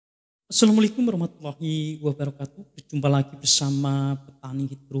Assalamualaikum warahmatullahi wabarakatuh. Berjumpa lagi bersama petani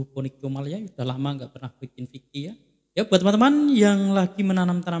hidroponik Comal ya. Udah lama nggak pernah bikin Vicky ya. Ya buat teman-teman yang lagi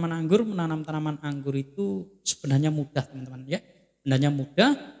menanam tanaman anggur itu sebenarnya mudah teman-teman ya. Sebenarnya mudah.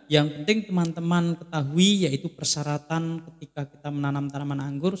 Yang penting teman-teman ketahui yaitu persyaratan ketika kita menanam tanaman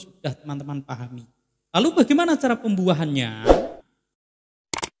anggur sudah teman-teman pahami. Lalu bagaimana cara pembuahannya?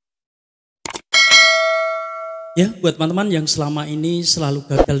 Ya, buat teman-teman yang selama ini selalu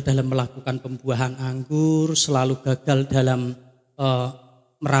gagal dalam melakukan pembuahan anggur, selalu gagal dalam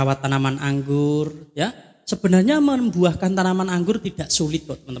merawat tanaman anggur, ya. Sebenarnya membuahkan tanaman anggur tidak sulit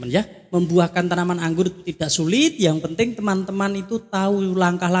kok, teman-teman ya. Membuahkan tanaman anggur itu tidak sulit, yang penting teman-teman itu tahu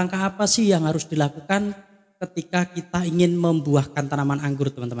langkah-langkah apa sih yang harus dilakukan ketika kita ingin membuahkan tanaman anggur,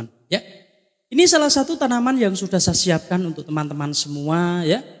 teman-teman, ya. Ini salah satu tanaman yang sudah saya siapkan untuk teman-teman semua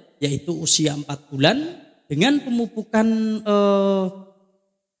ya, yaitu usia 4 bulan. Dengan pemupukan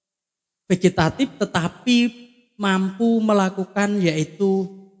vegetatif tetapi mampu melakukan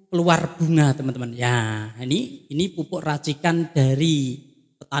yaitu keluar bunga teman-teman. Ya ini pupuk racikan dari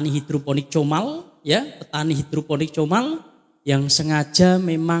petani hidroponik Comal ya, petani hidroponik Comal yang sengaja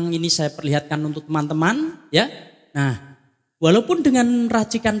memang ini saya perlihatkan untuk teman-teman ya. Nah walaupun dengan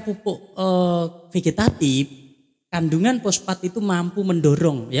racikan pupuk vegetatif kandungan fosfat itu mampu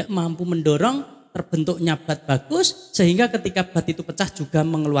mendorong terbentuknya bat bagus sehingga ketika bat itu pecah juga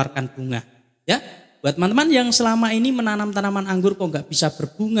mengeluarkan bunga ya. Buat teman-teman yang selama ini menanam tanaman anggur kok nggak bisa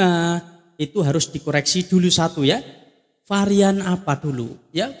berbunga, itu harus dikoreksi dulu satu ya. Varian apa dulu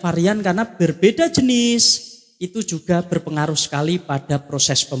ya? Varian karena berbeda jenis itu juga berpengaruh sekali pada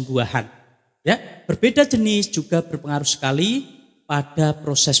proses pembuahan ya. Berbeda jenis juga berpengaruh sekali pada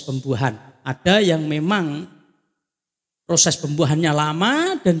proses pembuahan. Ada yang memang proses pembuahannya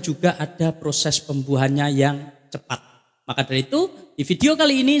lama dan juga ada proses pembuahannya yang cepat. Maka dari itu di video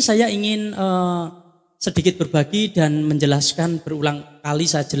kali ini saya ingin sedikit berbagi dan menjelaskan, berulang kali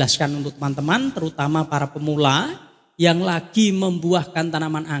saya jelaskan untuk teman-teman terutama para pemula yang lagi membuahkan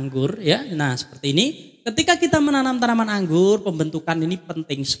tanaman anggur ya. Nah seperti ini, ketika kita menanam tanaman anggur pembentukan ini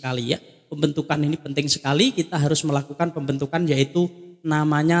penting sekali ya. Pembentukan ini penting sekali, kita harus melakukan pembentukan yaitu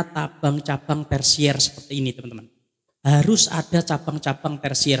namanya cabang-cabang tersier seperti ini teman-teman. Harus ada cabang-cabang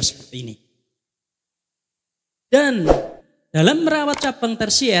tersier seperti ini. Dan dalam merawat cabang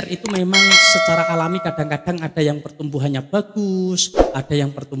tersier itu memang secara alami kadang-kadang ada yang pertumbuhannya bagus, ada yang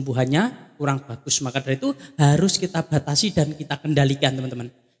pertumbuhannya kurang bagus. Maka dari itu harus kita batasi dan kita kendalikan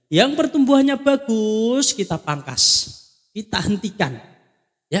teman-teman. Yang pertumbuhannya bagus kita pangkas, kita hentikan.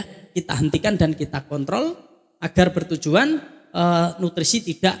 Ya, kita hentikan dan kita kontrol agar bertujuan nutrisi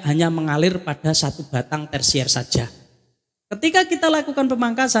tidak hanya mengalir pada satu batang tersier saja. Ketika kita lakukan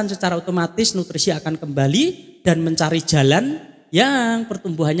pemangkasan secara otomatis nutrisi akan kembali dan mencari jalan yang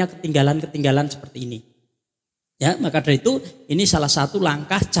pertumbuhannya ketinggalan seperti ini. Ya, maka dari itu ini salah satu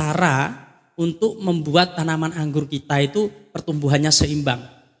langkah cara untuk membuat tanaman anggur kita itu pertumbuhannya seimbang.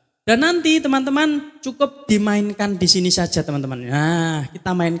 Dan nanti teman-teman cukup dimainkan di sini saja teman-teman. Nah,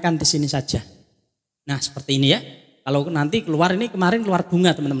 kita mainkan di sini saja. Nah, seperti ini ya. Kalau nanti keluar ini kemarin keluar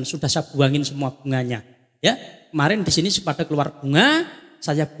bunga teman-teman, sudah saya buangin semua bunganya. Ya. Kemarin di sini pada keluar bunga,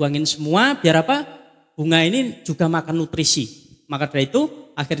 saya buangin semua biar apa? Bunga ini juga makan nutrisi. Maka dari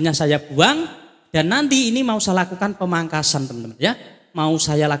itu akhirnya saya buang dan nanti ini mau saya lakukan pemangkasan teman-teman ya. Mau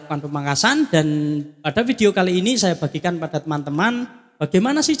saya lakukan pemangkasan dan pada video kali ini saya bagikan pada teman-teman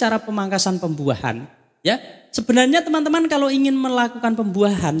bagaimana sih cara pemangkasan pembuahan ya. Sebenarnya teman-teman kalau ingin melakukan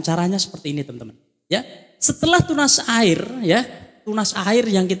pembuahan caranya seperti ini teman-teman ya. Setelah tunas air ya, tunas air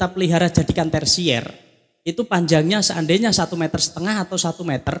yang kita pelihara jadikan tersier itu panjangnya seandainya 1,5 meter atau 1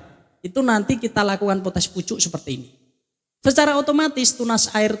 meter, itu nanti kita lakukan potes pucuk seperti ini. Secara otomatis tunas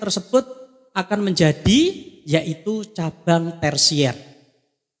air tersebut akan menjadi yaitu cabang tersier.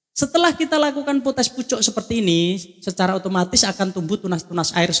 Setelah kita lakukan potes pucuk seperti ini, secara otomatis akan tumbuh tunas-tunas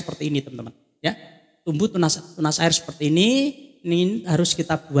air seperti ini teman-teman. Ya, tumbuh tunas air seperti ini harus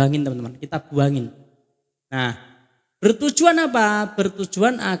kita buangin teman-teman, kita buangin. Nah, bertujuan apa?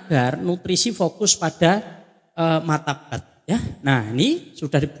 Bertujuan agar nutrisi fokus pada mata bat ya. Nah, ini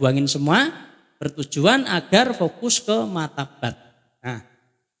sudah dibuangin semua, bertujuan agar fokus ke mata bat. Nah,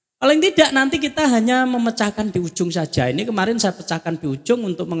 paling tidak nanti kita hanya memecahkan di ujung saja. Ini kemarin saya pecahkan di ujung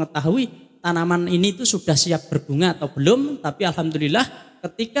untuk mengetahui tanaman ini itu sudah siap berbunga atau belum. Tapi alhamdulillah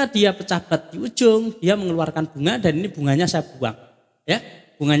ketika dia pecah bat di ujung, dia mengeluarkan bunga dan ini bunganya saya buang. Ya,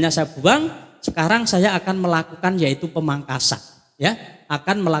 bunganya saya buang. Sekarang saya akan melakukan yaitu pemangkasan ya,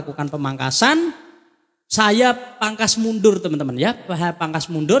 akan melakukan pemangkasan. Saya pangkas mundur teman-teman ya, pangkas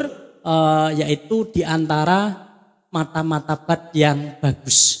mundur yaitu di antara mata-mata bat yang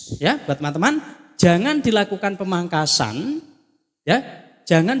bagus. Ya, buat teman-teman, jangan dilakukan pemangkasan, ya,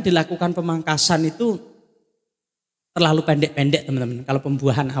 jangan dilakukan pemangkasan itu terlalu pendek-pendek teman-teman. Kalau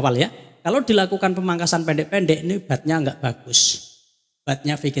pembuahan awal ya, kalau dilakukan pemangkasan pendek-pendek ini batnya enggak bagus,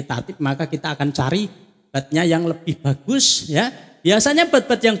 batnya vegetatif, maka kita akan cari batnya yang lebih bagus ya. Biasanya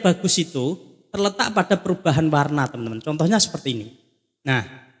bat-bat yang bagus itu terletak pada perubahan warna teman-teman. Contohnya seperti ini. Nah,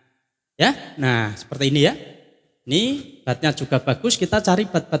 ya, nah seperti ini ya. Ini batnya juga bagus, kita cari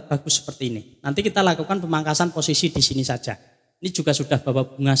bat-bat bagus seperti ini. Nanti kita lakukan pemangkasan posisi di sini saja. Ini juga sudah bawa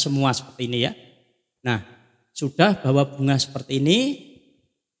bunga semua seperti ini ya. Nah, sudah bawa bunga seperti ini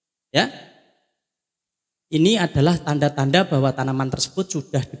ya. Ini adalah tanda-tanda bahwa tanaman tersebut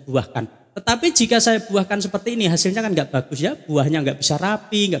sudah dibuahkan. Tetapi jika saya buahkan seperti ini, hasilnya kan nggak bagus ya, buahnya nggak bisa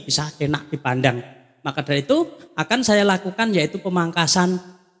rapi, nggak bisa enak dipandang. Maka dari itu akan saya lakukan yaitu pemangkasan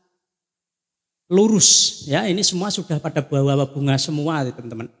lurus ya. Ini semua sudah pada bawa bunga semua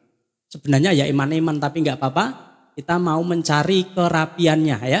teman-teman. Sebenarnya ya iman-iman, tapi nggak apa-apa. Kita mau mencari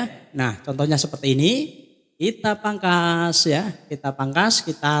kerapiannya ya. Nah, contohnya seperti ini, kita pangkas ya, kita pangkas,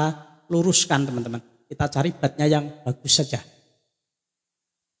 kita luruskan teman-teman. Kita cari batnya yang bagus saja.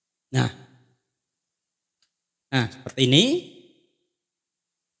 Nah, seperti ini.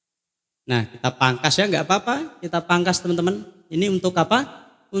 Nah, kita pangkas ya, nggak apa-apa. Kita pangkas teman-teman. Ini untuk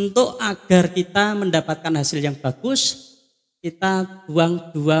apa? Untuk agar kita mendapatkan hasil yang bagus, kita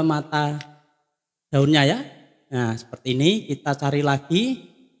buang 2 mata daunnya ya. Nah, seperti ini kita cari lagi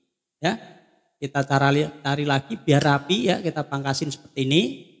ya. Kita cari lagi biar rapi ya. Kita pangkasin seperti ini.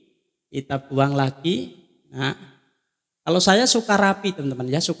 Kita buang lagi. Nah, kalau saya suka rapi teman-teman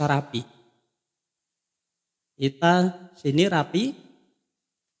ya, suka rapi. Kita sini rapi.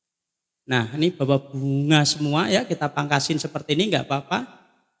 Nah, ini bawa bunga semua ya, kita pangkasin seperti ini nggak apa-apa.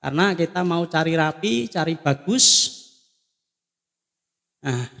 Karena kita mau cari rapi, cari bagus.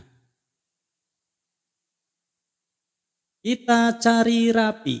 Nah, kita cari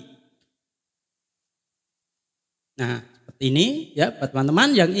rapi. Nah, seperti ini ya buat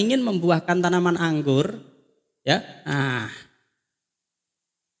teman-teman yang ingin membuahkan tanaman anggur ya. Nah,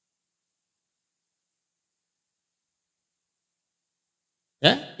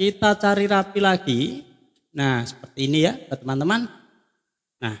 ya, kita cari rapi lagi. Nah, seperti ini ya buat teman-teman.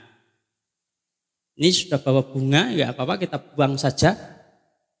 Nah, ini sudah bawa bunga, nggak apa-apa, kita buang saja.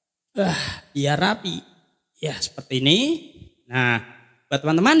 Biar rapi. Ya, seperti ini. Nah, buat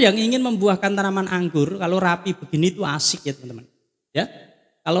teman-teman yang ingin membuahkan tanaman anggur, kalau rapi begini itu asik ya teman-teman. Ya,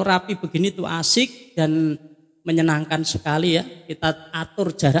 kalau rapi begini itu asik dan menyenangkan sekali ya. Kita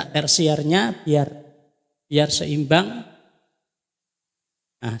atur jarak tersiernya biar seimbang.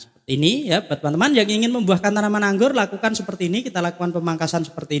 Nah, seperti ini ya buat teman-teman yang ingin membuahkan tanaman anggur, lakukan seperti ini. Kita lakukan pemangkasan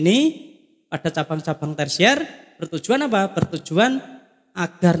seperti ini pada cabang-cabang tersier. Bertujuan apa? Bertujuan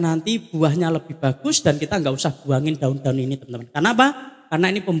agar nanti buahnya lebih bagus dan kita nggak usah buangin daun-daun ini teman-teman. Karena apa? Karena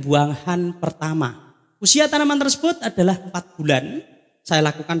ini pembuahan pertama. Usia tanaman tersebut adalah 4 bulan. Saya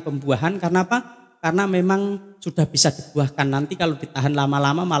lakukan pembuahan karena apa? Karena memang sudah bisa dibuahkan. Nanti kalau ditahan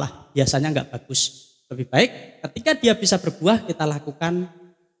lama-lama malah biasanya nggak bagus. Lebih baik ketika dia bisa berbuah kita lakukan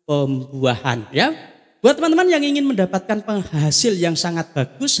pembuahan ya. Buat teman-teman yang ingin mendapatkan penghasil yang sangat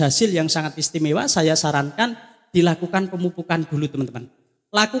bagus, hasil yang sangat istimewa, saya sarankan dilakukan pemupukan dulu teman-teman.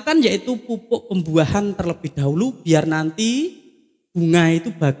 Lakukan yaitu pupuk pembuahan terlebih dahulu biar nanti bunga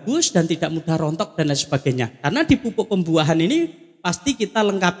itu bagus dan tidak mudah rontok dan lain sebagainya. Karena di pupuk pembuahan ini pasti kita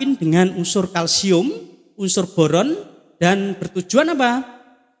lengkapin dengan unsur kalsium, unsur boron, dan bertujuan apa?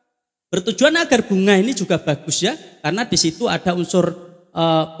 Bertujuan agar bunga ini juga bagus ya. Karena di situ ada unsur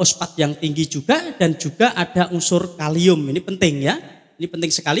fosfat yang tinggi juga dan juga ada unsur kalium. Ini penting ya. Ini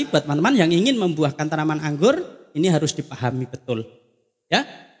penting sekali buat teman-teman yang ingin membuahkan tanaman anggur, ini harus dipahami betul. Ya.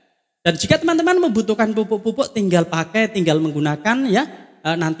 Dan jika teman-teman membutuhkan pupuk-pupuk tinggal pakai, tinggal menggunakan ya.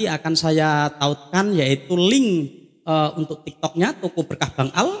 Nanti akan saya tautkan yaitu link untuk TikToknya Toko Berkah Bang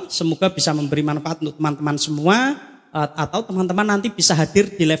Al. Semoga bisa memberi manfaat untuk teman-teman semua, atau teman-teman nanti bisa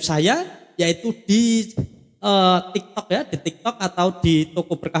hadir di live saya yaitu di TikTok ya, di TikTok atau di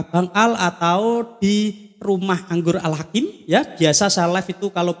Toko Berkah Bang Al atau di Rumah Anggur Al Hakim ya. Biasa saya live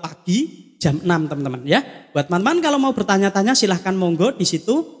itu kalau pagi jam 6 teman-teman ya. Buat teman-teman kalau mau bertanya-tanya silahkan monggo di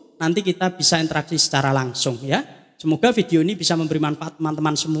situ, nanti kita bisa interaksi secara langsung ya. Semoga video ini bisa memberi manfaat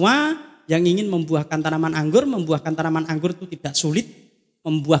teman-teman semua yang ingin membuahkan tanaman anggur. Membuahkan tanaman anggur itu tidak sulit,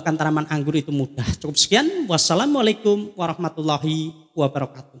 membuahkan tanaman anggur itu mudah. Cukup sekian, wassalamualaikum warahmatullahi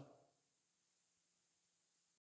wabarakatuh.